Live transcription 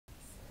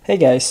Hey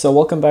guys, so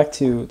welcome back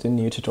to the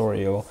new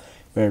tutorial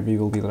where we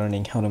will be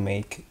learning how to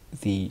make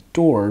the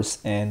doors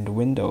and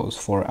windows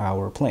for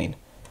our plane.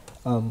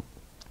 And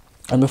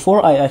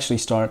before I actually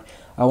start,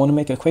 I want to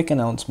make a quick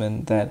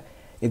announcement that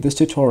in this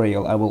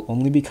tutorial I will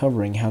only be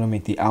covering how to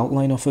make the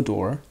outline of a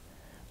door,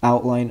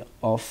 outline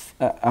of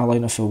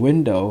a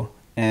window,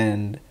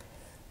 and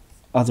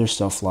other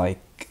stuff like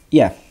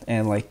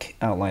like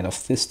outline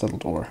of this little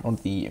door, or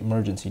the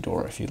emergency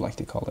door if you'd like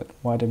to call it.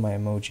 Why did my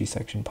emoji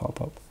section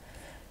pop up?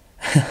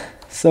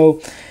 So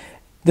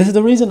this is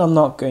the reason I'm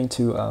not going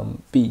to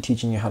be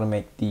teaching you how to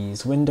make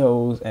these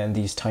windows and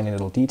these tiny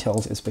little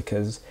details is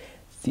because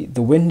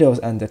the windows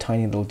and the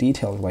tiny little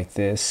details like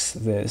this,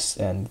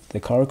 and the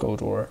cargo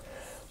door,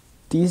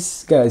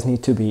 these guys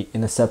need to be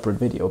in a separate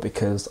video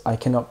because I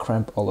cannot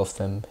cramp all of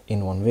them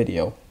in one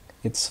video.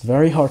 It's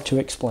very hard to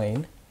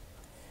explain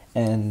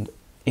and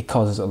it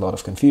causes a lot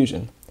of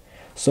confusion.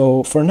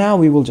 So for now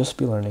we will just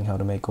be learning how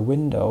to make a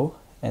window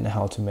and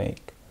how to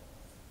make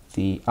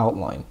the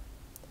outline.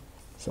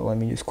 So let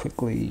me just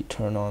quickly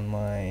turn on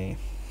my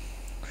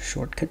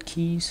shortcut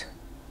keys.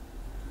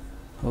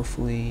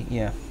 Hopefully,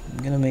 yeah,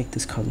 I'm gonna make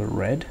this color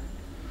red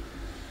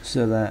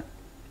so that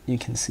you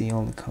can see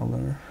all the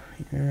color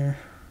here.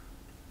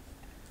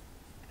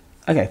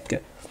 Okay,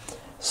 good.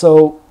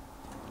 So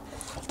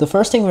the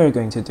first thing we're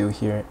going to do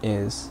here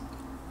is,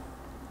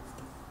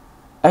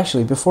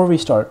 actually before we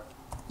start,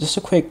 just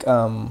a quick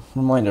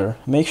reminder,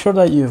 make sure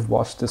that you've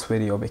watched this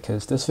video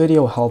because this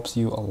video helps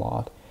you a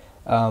lot.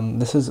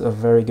 This is a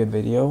very good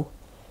video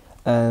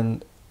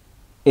and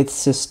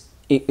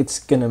it's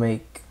gonna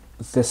make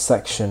this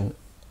section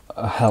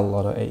a hell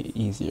lot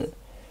easier.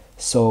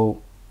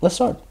 So let's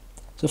start.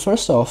 So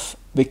first off,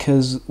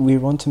 because we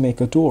want to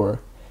make a door,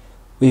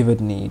 we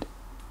would need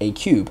a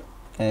cube,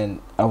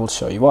 and I will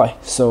show you why.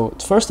 So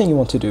the first thing you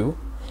want to do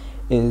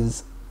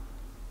is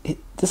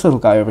this little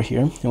guy over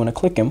here. You want to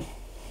click him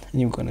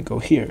and you're going to go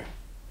here,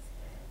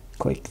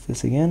 click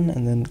this again,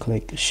 and then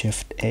click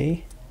Shift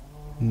A,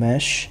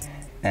 mesh,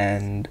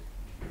 and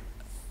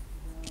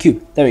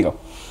cube. There we go.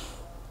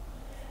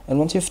 And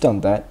once you've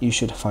done that, you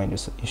should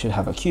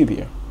have a cube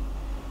here.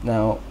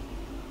 Now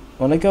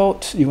you want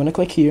to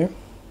click here,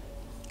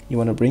 you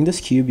want to bring this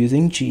cube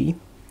using G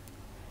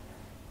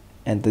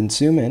and then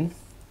zoom in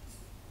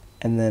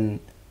and then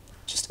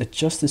just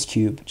adjust this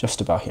cube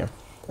just about here.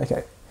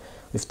 Okay,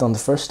 we've done the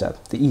first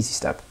step, the easy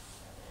step.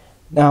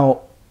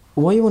 Now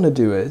what you want to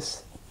do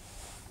is,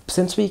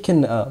 since we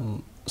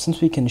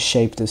can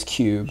shape this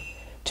cube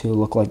to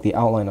look like the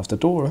outline of the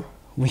door,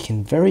 we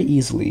can very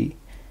easily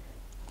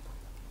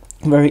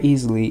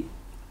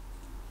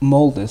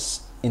mold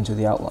this into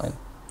the outline.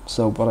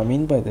 So what I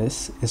mean by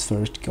this is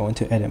first go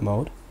into edit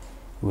mode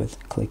with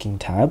clicking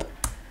tab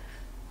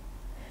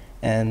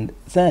and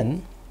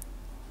then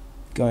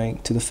going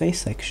to the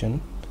face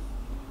section,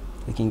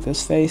 clicking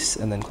this face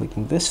and then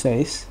clicking this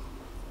face.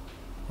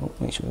 Oh,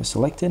 make sure it's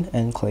selected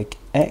and click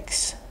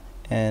X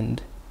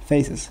and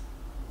faces.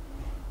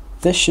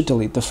 This should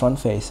delete the front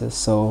faces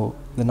so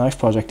the knife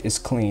project is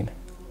clean.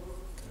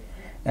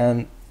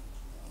 And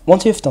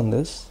once you've done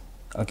this,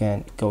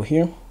 again, go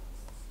here,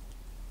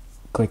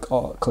 click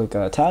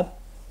tab,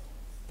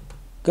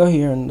 go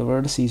here in the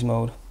vertices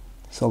mode,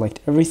 select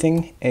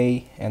everything,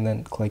 A, and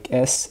then click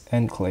S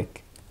and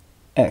click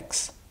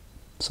X.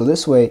 So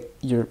this way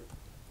you're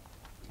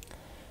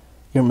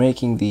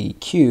making the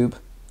cube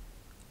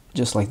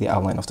just like the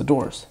outline of the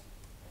doors.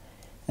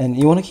 And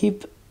you want to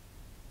keep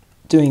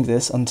doing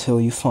this until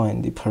you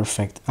find the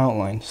perfect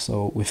outline.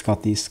 So we've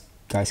got these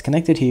guys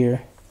connected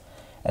here,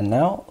 and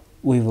now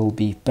we will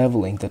be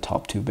beveling the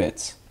top two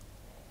bits.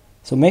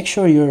 So make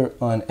sure you're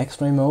on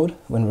X-ray mode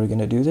when we're going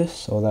to do this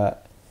so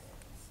that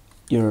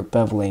you're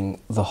beveling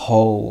the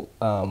whole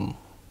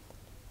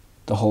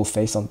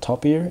face on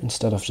top here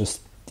instead of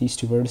just these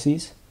two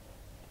vertices.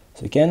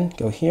 So again,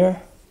 go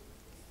here,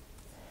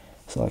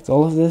 select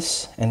all of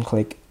this and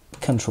click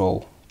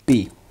Control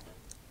B.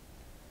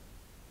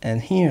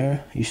 And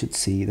here you should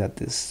see that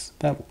this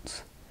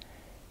bevels.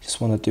 Just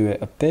want to do it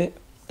a bit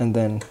and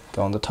then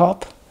go on the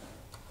top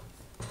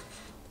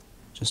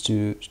just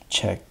to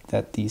check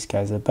that these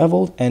guys are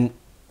beveled. And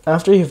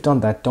after you've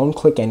done that, don't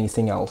click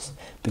anything else,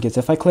 because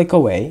if I click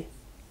away,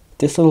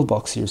 this little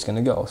box here is going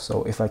to go.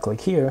 So if I click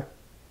here,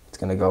 it's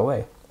going to go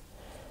away.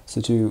 So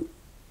to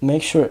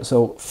make sure,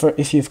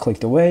 if you've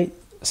clicked away,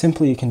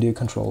 simply you can do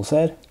Control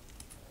Z,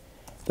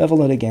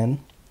 bevel it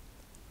again,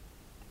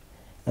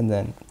 and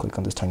then click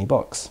on this tiny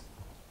box.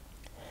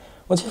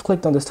 Once you've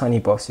clicked on this tiny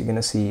box, you're going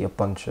to see a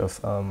bunch of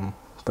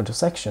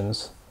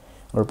sections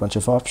or a bunch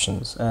of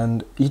options,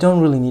 and you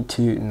don't really need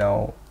to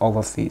know all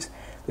of these.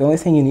 The only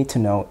thing you need to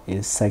know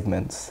is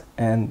segments,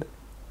 and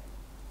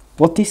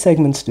what these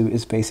segments do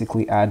is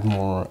basically add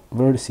more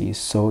vertices,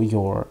 so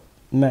your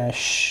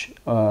mesh,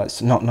 so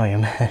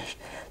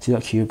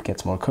your cube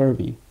gets more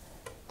curvy.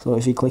 So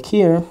if you click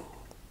here,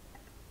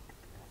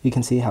 you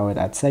can see how it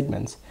adds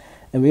segments,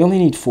 and we only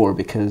need 4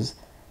 because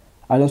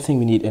I don't think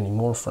we need any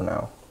more for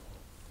now.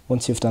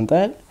 Once you've done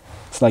that,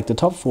 select the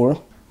top 4,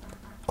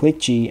 click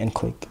G and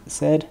click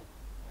Z,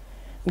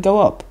 and go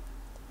up.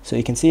 So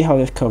you can see how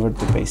we've covered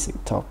the basic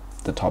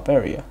the top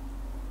area.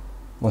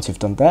 Once you've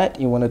done that,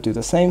 you want to do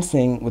the same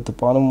thing with the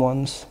bottom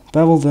ones,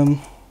 bevel them,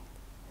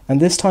 and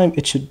this time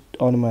it should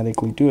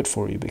automatically do it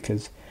for you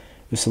because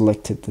you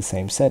selected the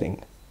same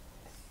setting.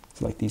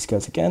 Select these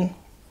guys again,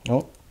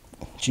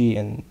 G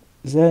and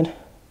Z,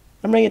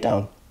 and bring it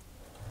down.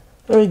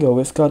 There we go,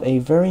 we've got a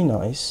very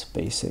nice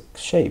basic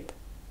shape.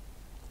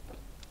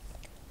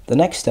 The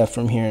next step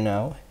from here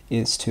now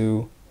is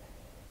to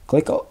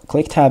click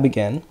tab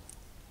again,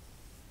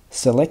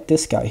 select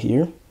this guy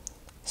here,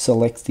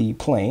 select the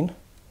plane,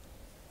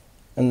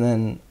 and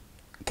then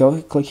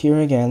click here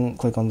again,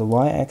 click on the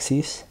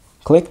y-axis,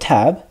 click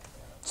tab,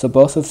 so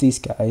both of these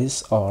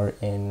guys are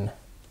in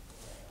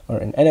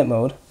edit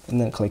mode,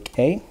 and then click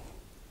A.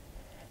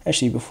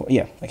 Actually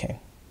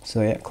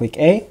click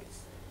A,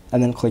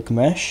 and then click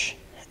mesh,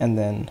 and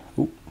then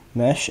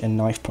mesh and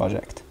knife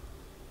project,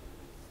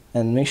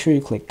 and make sure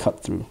you click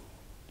cut through.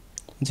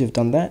 Once you've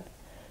done that,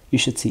 you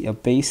should see a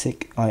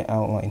basic eye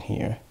outline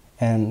here,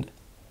 and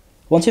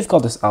once you've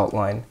got this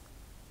outline,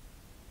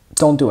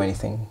 don't do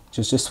anything,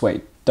 just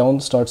wait.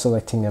 Don't start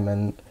selecting them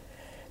and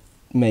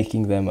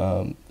making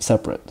them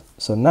separate.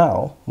 So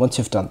now, once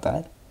you've done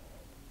that,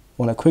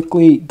 want to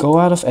quickly go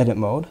out of edit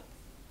mode,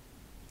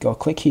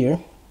 click here,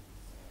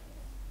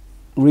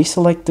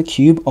 reselect the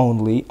cube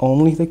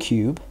only the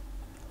cube,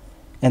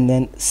 and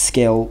then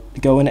scale,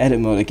 go in edit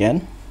mode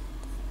again,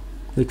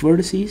 click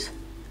vertices,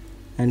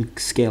 and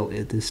scale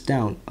this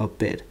down a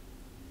bit.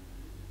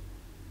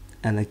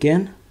 And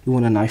again, you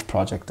want to knife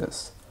project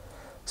this.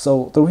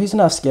 So the reason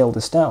I've scaled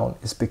this down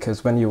is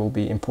because when you will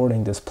be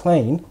importing this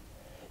plane,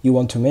 you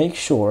want to make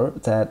sure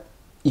that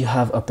you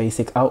have a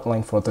basic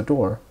outline for the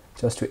door,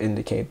 just to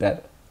indicate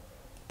that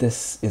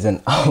this is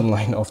an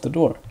outline of the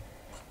door.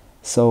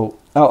 So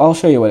I'll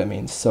show you what it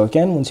means. So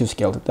again, once you've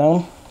scaled it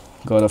down,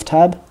 go out of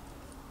tab,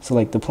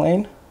 select the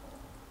plane,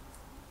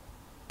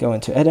 go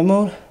into edit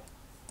mode,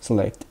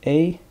 select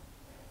A,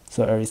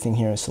 so everything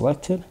here is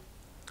selected,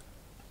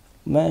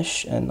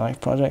 mesh and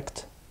knife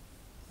project,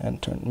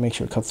 and make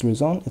sure cut through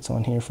is on. It's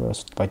on here for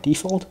us by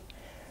default,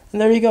 and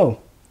there you go.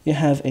 You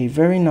have a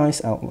very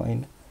nice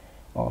outline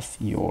of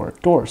your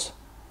doors.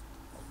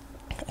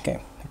 Okay,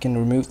 I can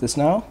remove this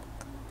now,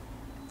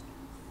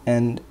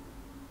 and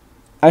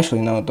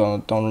actually no,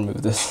 don't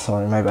remove this.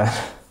 Sorry, my bad.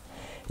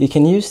 You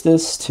can use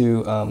this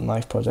to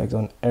knife project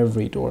on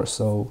every door,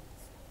 so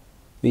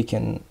we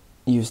can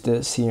use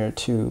this here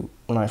to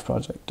knife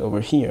project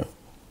over here,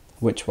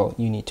 which, well,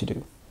 you need to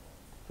do.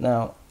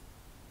 Now,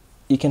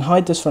 you can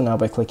hide this for now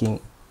by clicking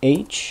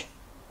H,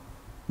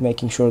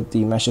 making sure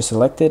the mesh is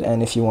selected,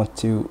 and if you want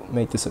to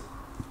make this,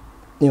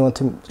 you want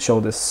to show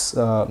this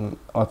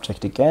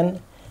object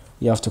again,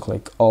 you have to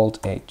click Alt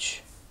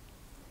H.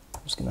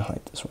 I'm just gonna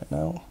hide this right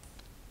now.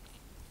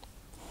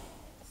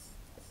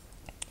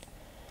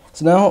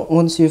 So now,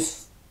 once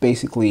you've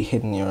basically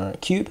hidden your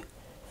cube,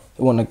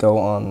 you want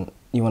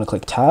to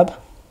click Tab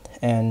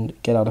and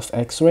get out of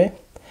X-ray,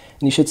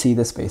 and you should see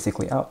this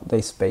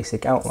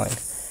basic outline.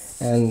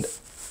 And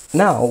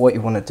now what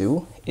you want to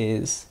do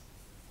is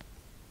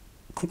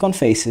click on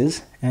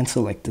faces and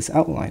select this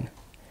outline.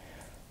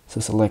 So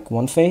select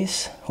one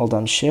face, hold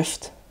down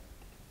Shift,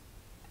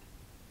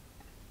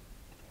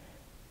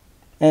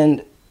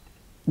 and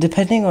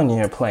depending on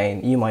your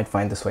plane, you might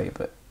find this way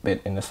a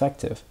bit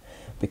ineffective,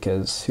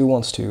 because who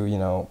wants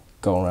to,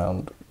 go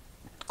around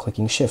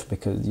clicking Shift,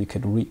 because you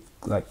could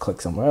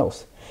click somewhere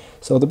else.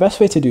 So the best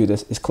way to do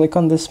this is click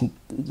on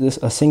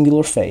a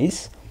singular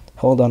face,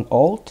 hold on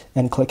Alt,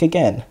 and click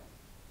again.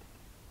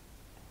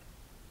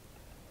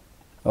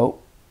 Oh.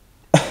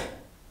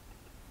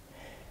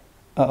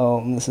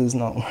 Uh-oh, this is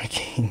not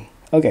working.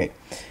 Okay,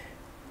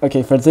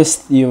 for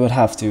this you would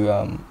have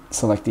to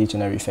select each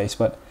and every face,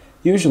 but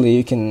usually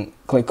you can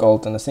click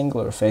Alt on a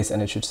singular face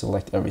and it should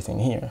select everything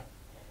here.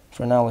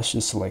 For now, let's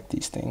just select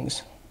these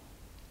things.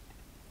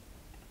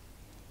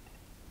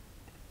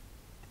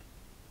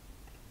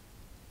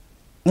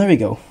 There we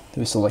go,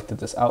 we selected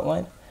this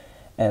outline,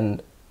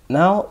 and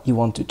now you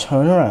want to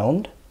turn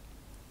around,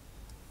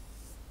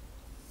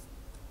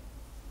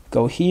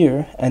 go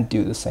here, and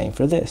do the same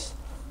for this.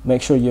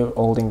 Make sure you're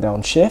holding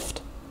down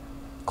Shift,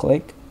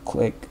 click,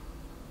 click,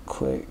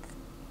 click,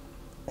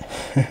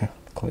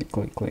 click,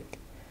 click, click.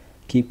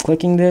 Keep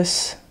clicking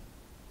this.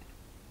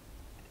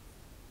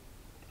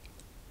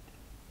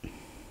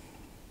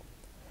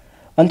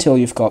 Until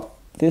you've got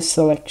this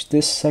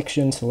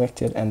section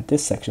selected and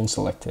this section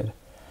selected.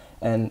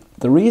 And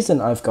the reason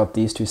I've got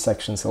these two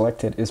sections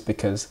selected is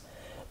because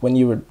when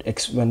you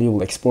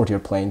will export your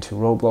plane to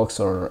Roblox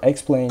or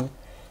X-Plane,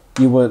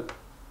 you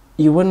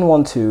wouldn't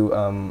want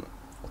to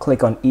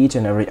click on each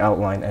and every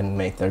outline and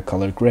make their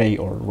color gray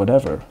or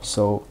whatever.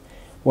 So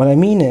what I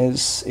mean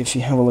is, if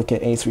you have a look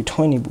at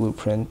A320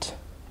 blueprint,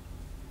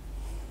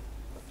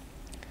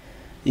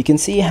 you can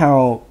see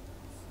how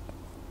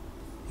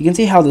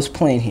this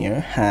plane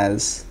here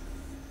has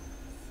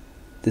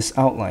this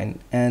outline,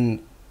 and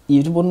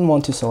you wouldn't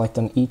want to select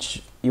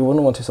each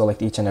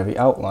and every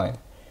outline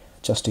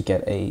just to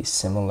get a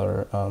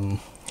similar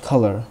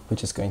color,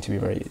 which is going to be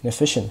very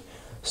inefficient.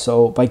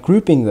 So by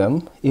grouping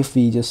them, if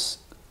we just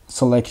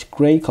select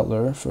gray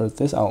color for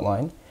this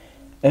outline,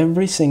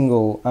 every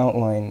single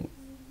outline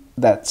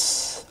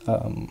that's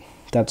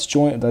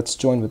joined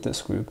with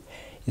this group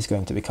is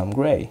going to become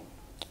gray.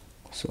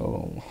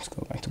 So let's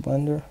go back to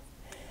Blender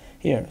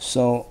here.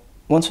 So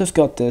once we've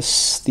got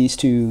these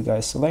two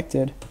guys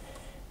selected,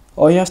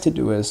 all you have to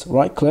do is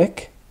right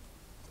click,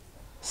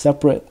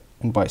 separate,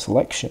 and by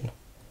selection.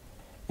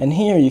 And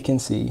here you can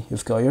see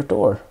you've got your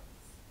door.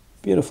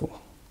 Beautiful.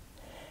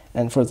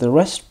 And for the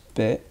rest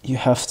bit, you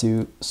have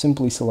to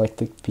simply select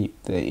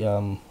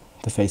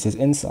the faces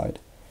inside.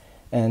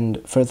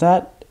 And for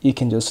that, you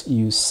can just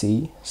use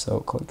C.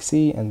 So click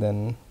C and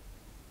then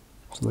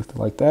select it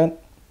like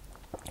that.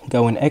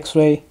 Go in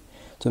X-ray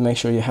to make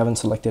sure you haven't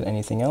selected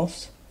anything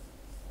else.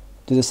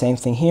 Do the same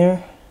thing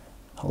here.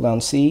 Hold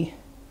down C.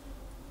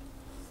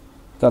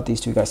 Got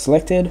these two guys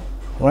selected.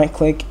 Right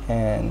click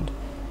and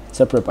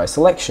separate by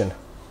selection.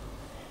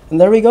 And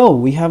there we go.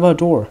 We have our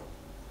door.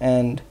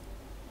 And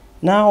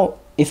now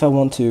if I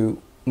want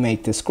to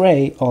make this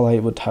gray, all I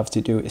would have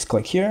to do is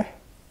click here.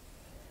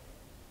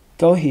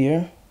 Go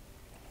here.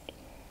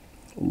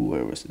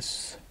 Where was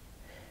this?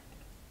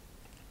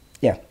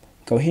 Yeah,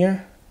 go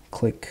here,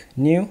 click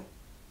new,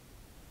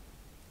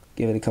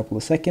 give it a couple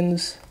of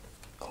seconds,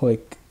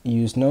 click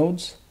use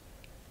nodes,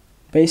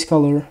 base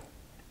color,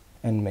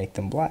 and make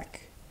them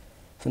black.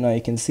 So now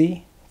you can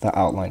see the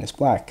outline is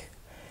black.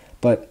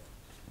 But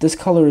this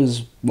color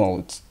is,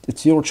 well,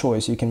 it's your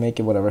choice. You can make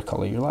it whatever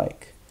color you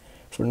like.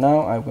 For now,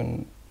 I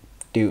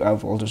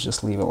will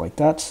just leave it like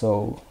that.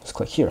 So let's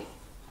click here.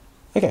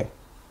 Okay.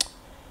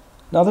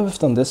 Now that we've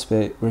done this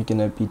bit, we're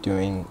gonna be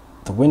doing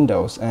the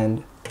windows,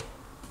 and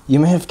you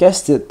may have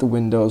guessed it, the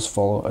windows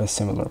follow a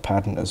similar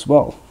pattern as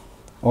well.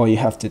 All you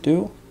have to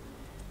do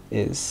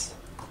is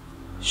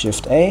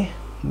Shift A,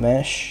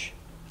 Mesh,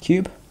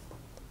 Cube,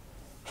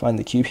 find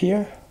the cube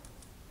here,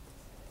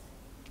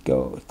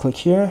 go click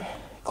here,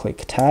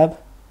 click Tab,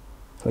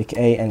 click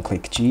A and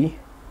click G,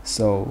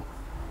 so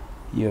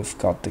you've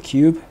got the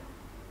cube.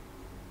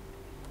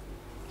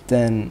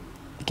 Then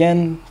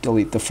again,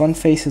 delete the front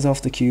faces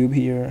of the cube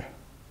here,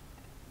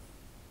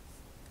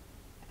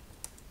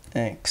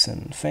 X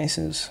and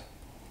faces.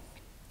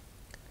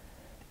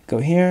 Go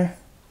here,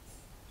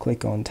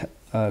 click on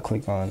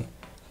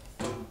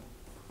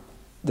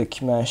the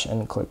mesh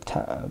and click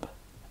Tab,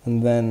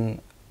 and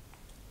then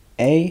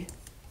A,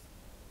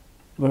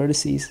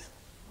 vertices.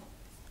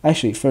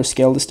 Actually, first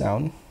scale this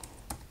down.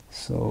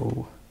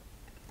 So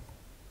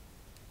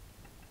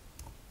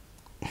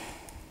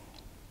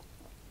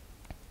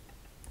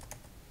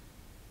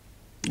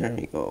there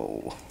we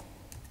go.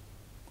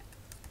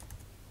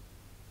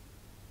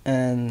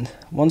 And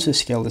once we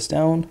scale this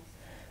down,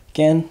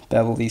 again,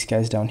 bevel these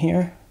guys down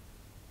here.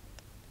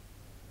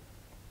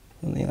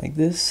 Something like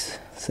this.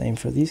 Same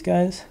for these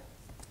guys.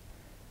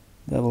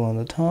 Bevel on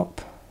the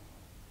top.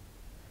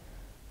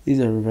 These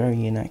are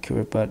very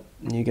inaccurate, but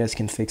you guys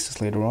can fix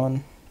this later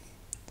on.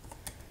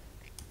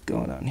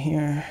 Go down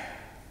here.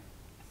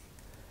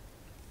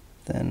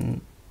 Then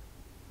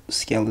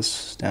scale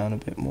this down a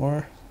bit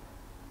more.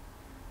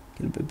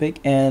 Get a bit big,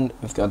 and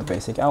we've got the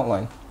basic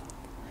outline.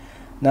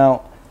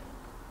 Now,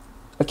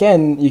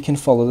 again, you can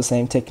follow the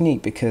same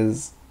technique,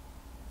 because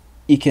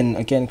you can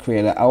again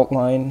create an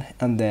outline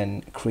and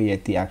then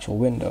create the actual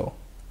window.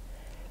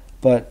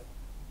 But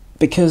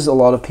because a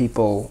lot of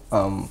people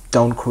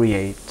don't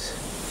create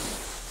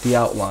the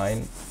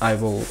outline, I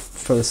will,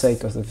 for the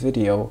sake of the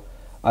video,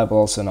 I will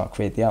also not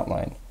create the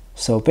outline.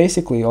 So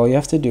basically, all you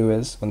have to do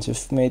is, once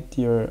you've made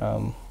your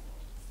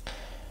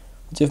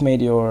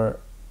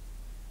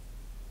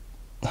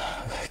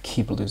I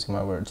keep losing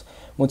my words.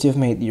 Once you've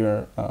made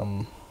your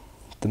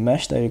the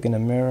mesh that you're gonna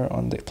mirror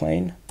on the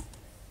plane,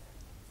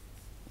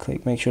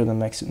 make sure the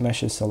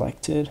mesh is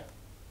selected,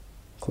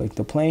 click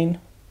the plane,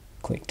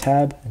 click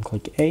Tab and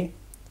click A,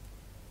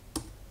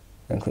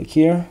 then click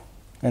here,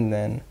 and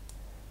then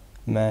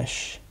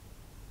Mesh,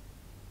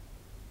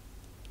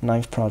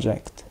 Knife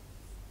Project,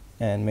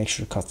 and make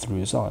sure cut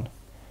through is on.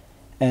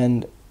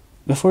 And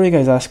before you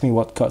guys ask me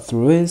what cut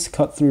through is,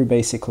 cut through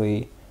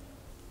basically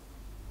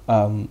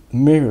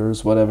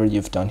mirrors whatever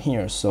you've done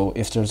here. So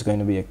if there's going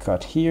to be a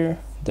cut here,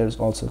 there's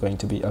also going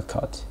to be a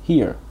cut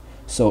here.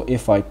 So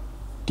if I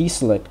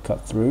deselect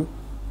cut through,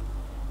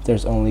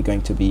 there's only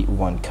going to be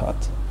one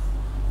cut,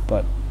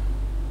 but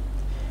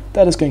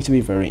that is going to be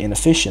very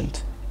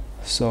inefficient.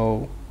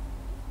 So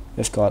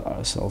we've got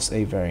ourselves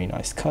a very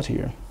nice cut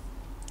here.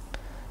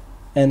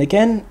 And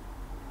again,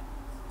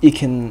 you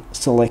can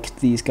select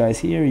these guys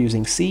here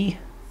using C.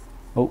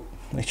 Oh,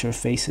 make sure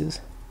faces.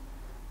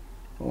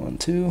 1,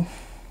 2.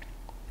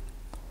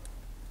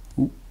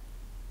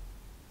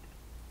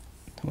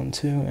 1,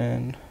 2,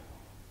 and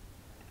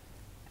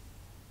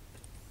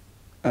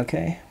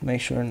okay,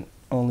 make sure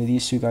only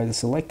these two guys are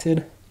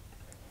selected.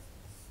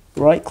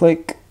 Right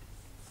click,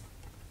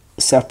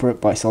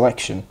 separate by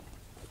selection.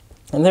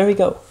 And there we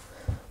go.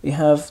 We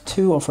have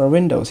two of our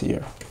windows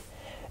here.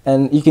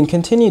 And you can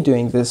continue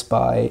doing this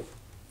by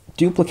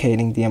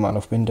duplicating the amount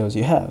of windows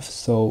you have.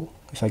 So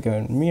if I go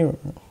in mirror,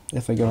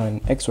 if I go in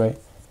X-ray,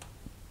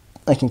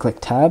 I can click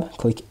Tab,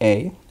 click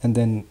A, and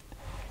then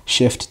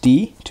Shift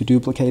D to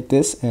duplicate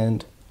this,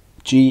 and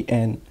G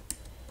and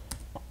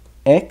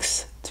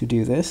X to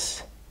do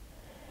this.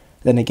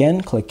 Then again,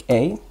 click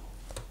A,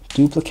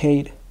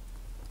 duplicate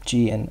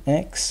G and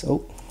X,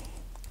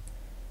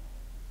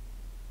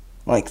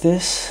 like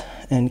this,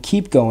 and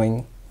keep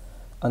going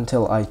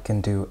until I can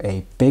do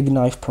a big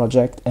knife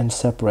project and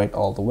separate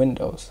all the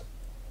windows.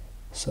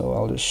 So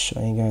I'll just show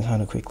you guys how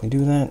to quickly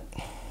do that.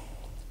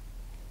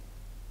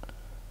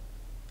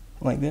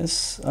 Like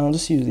this. I'll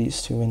just use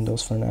these two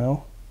windows for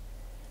now,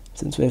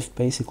 since we've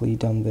basically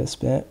done this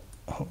bit.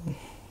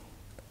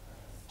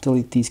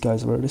 Delete these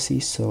guys'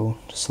 vertices, so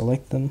just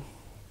select them.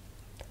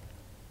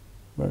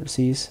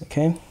 Vertices,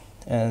 okay,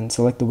 and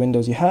select the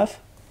windows you have.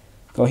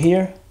 Go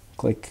here,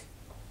 click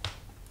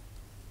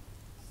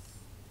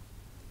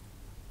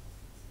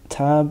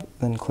Tab,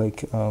 then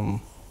click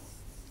A,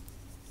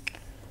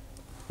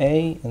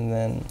 and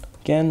then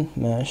again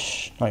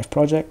Mesh Knife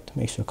Project.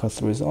 Make sure cut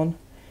through is on,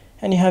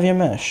 and you have your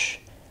mesh.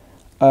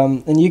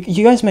 And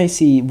you guys may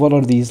see what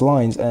are these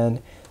lines,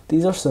 and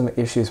these are some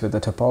issues with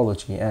the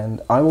topology,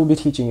 and I will be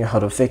teaching you how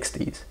to fix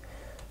these.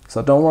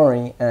 So don't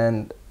worry,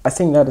 and I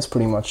think that is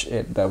pretty much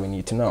it that we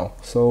need to know.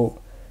 So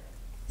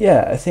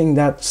yeah, I think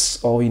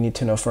that's all we need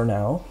to know for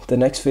now. The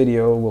next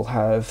video will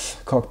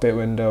have cockpit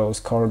windows,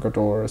 cargo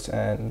doors,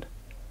 and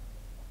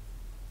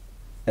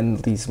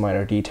these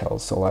minor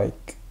details. So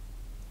like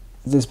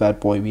this bad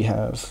boy we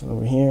have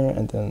over here,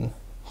 and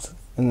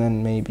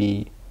then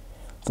maybe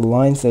the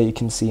lines that you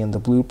can see in the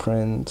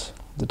blueprint,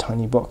 the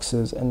tiny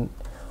boxes, and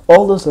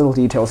all those little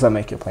details that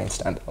make your plane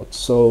stand out.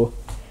 So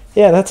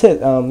yeah, that's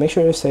it. Make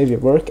sure you save your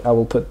work. I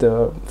will put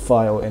the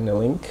file in the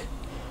link.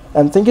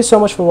 And thank you so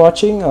much for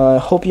watching. I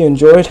hope you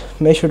enjoyed.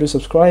 Make sure to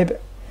subscribe.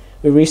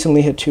 We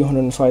recently hit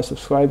 205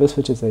 subscribers,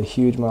 which is a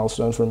huge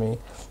milestone for me.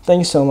 Thank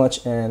you so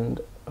much, and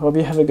hope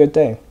you have a good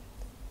day.